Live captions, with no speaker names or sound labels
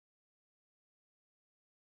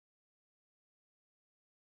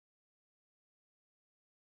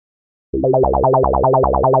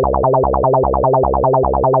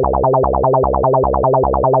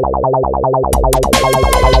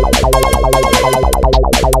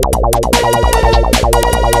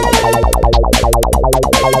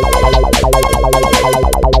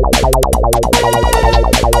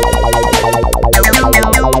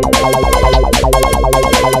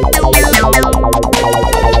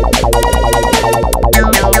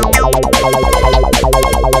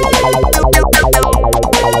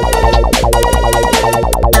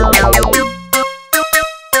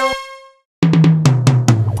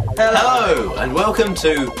Hello and welcome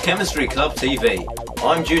to Chemistry Club TV.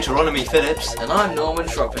 I'm Deuteronomy Phillips. And I'm Norman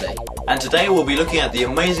Shropady. And today we'll be looking at the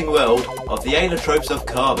amazing world of the allotropes of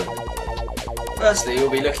carbon. Firstly, we'll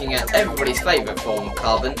be looking at everybody's favourite form of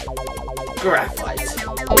carbon, graphite.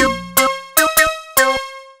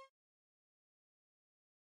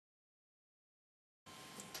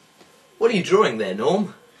 What are you drawing there,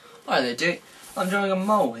 Norm? Hi there, Duke. I'm drawing a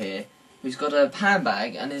mole here who's got a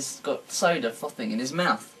handbag and has got soda frothing in his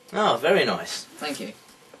mouth. Ah, very nice. Thank you.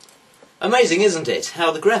 Amazing, isn't it,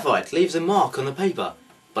 how the graphite leaves a mark on the paper?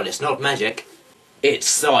 But it's not magic, it's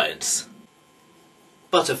science.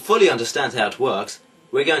 But to fully understand how it works,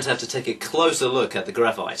 we're going to have to take a closer look at the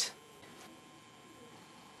graphite.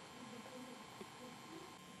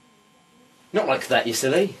 Not like that, you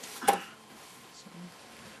silly.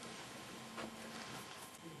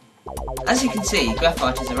 As you can see,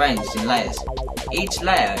 graphite is arranged in layers. Each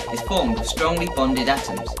layer is formed of strongly bonded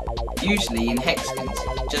atoms, usually in hexagons,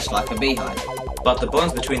 just like a beehive. But the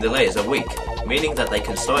bonds between the layers are weak, meaning that they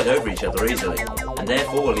can slide over each other easily, and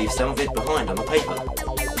therefore leave some of it behind on the paper.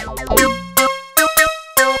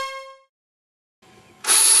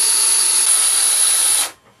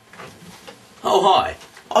 Oh hi!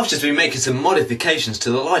 I've just been making some modifications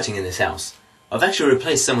to the lighting in this house. I've actually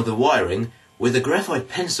replaced some of the wiring with a graphite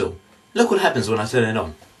pencil. Look what happens when I turn it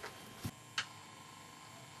on.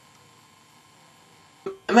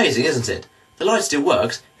 Amazing, isn't it? The light still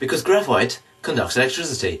works because graphite conducts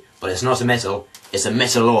electricity, but it's not a metal, it's a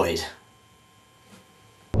metalloid.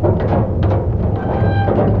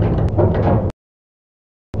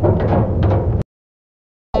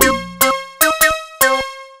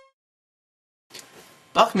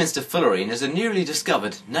 Buckminster fullerene is a newly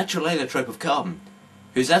discovered natural allotrope of carbon,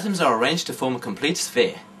 whose atoms are arranged to form a complete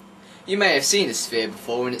sphere. You may have seen a sphere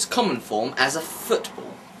before in its common form as a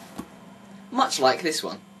football, much like this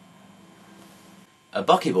one. A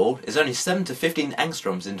buckyball is only 7 to 15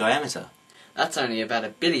 angstroms in diameter. That's only about a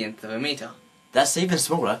billionth of a metre. That's even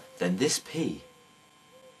smaller than this pea.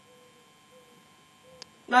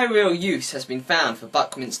 No real use has been found for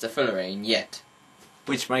Buckminster fullerene yet.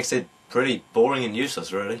 Which makes it pretty boring and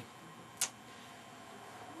useless, really.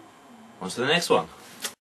 On to the next one.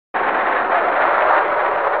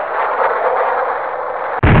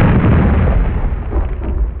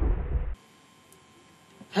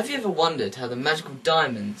 Have you ever wondered how the magical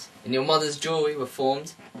diamonds in your mother's jewellery were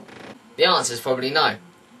formed? The answer is probably no,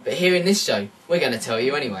 but here in this show, we're going to tell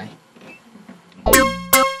you anyway.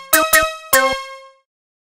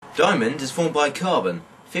 Diamond is formed by carbon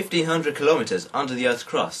 1500 kilometers under the Earth's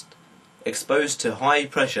crust, exposed to high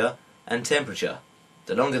pressure and temperature.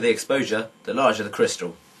 The longer the exposure, the larger the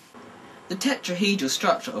crystal. The tetrahedral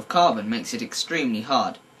structure of carbon makes it extremely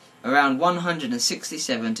hard, around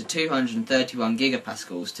 167 to 231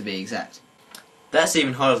 gigapascals to be exact. That's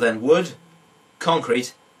even harder than wood,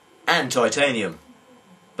 concrete and titanium,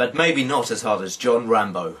 but maybe not as hard as John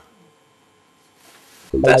Rambo.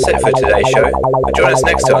 That's it for today's show. But join us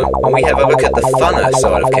next time when we have a look at the funner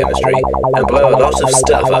side of chemistry and blow a lot of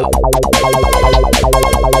stuff up.